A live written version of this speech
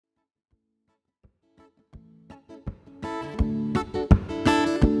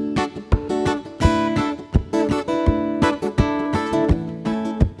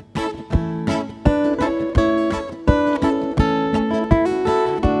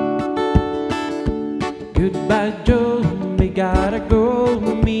Goodbye, Joe, we gotta go,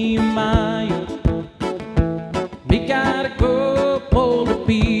 me and Maya. We gotta go, pull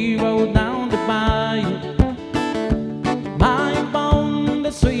the road down the bayou. My bone,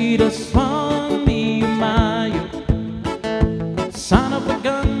 the sweetest one, me and Maya. Son of a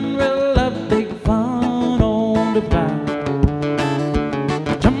gun, we'll have big fun on the bayou.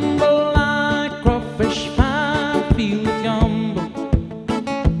 Jambalaya, crawfish pie, feel the gumbo.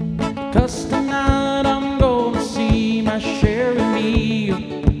 'Cause tonight I'm gonna see my share of meal.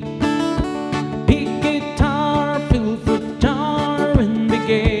 Big guitar, fill for jar and be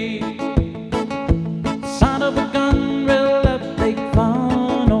gay. Son of a gun, we'll have big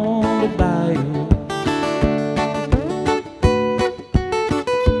fun on the bayou.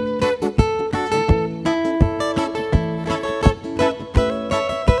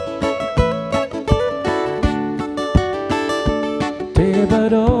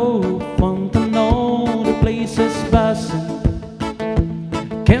 Thibodeau, Fontenot, the place is buzzing.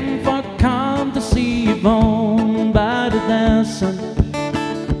 Came for come to see Yvonne by the dancing.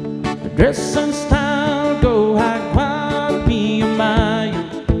 The dress and style go high, wild, me and Maya.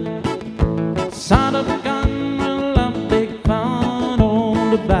 Son of a gun, we'll have big fun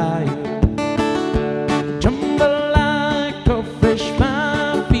on the bayou. Jambalaya, crawfish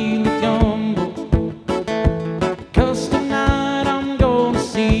pie, feel the gumbo. 'Cause tonight I'm gonna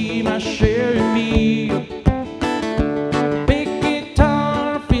see my share of meal. Big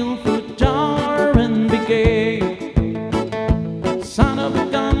guitar, fill for jar and be gay. Son of a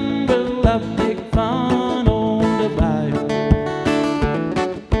gun, we'll have big fun on the bayou.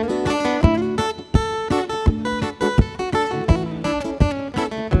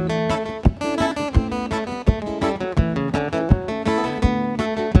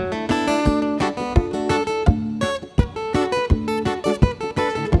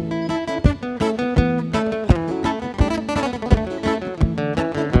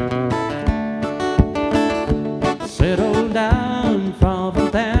 Settle down, travel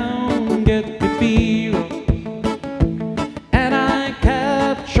down, get the feel. And I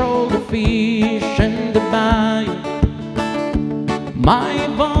catch all the fish in the bayou. My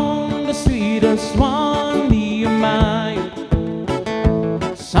bone, the sweetest one, me and Maya.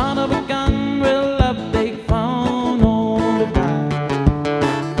 Son of a gun, we'll have big fun on the bayou.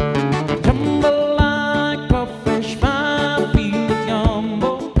 Jambalaya, crawfish pie, feel the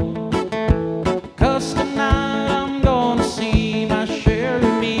gumbo. 'Cause tonight I'm gonna see my share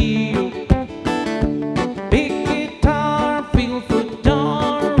of meal. Big guitar, feel for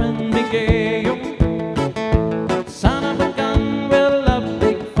jar and be gay.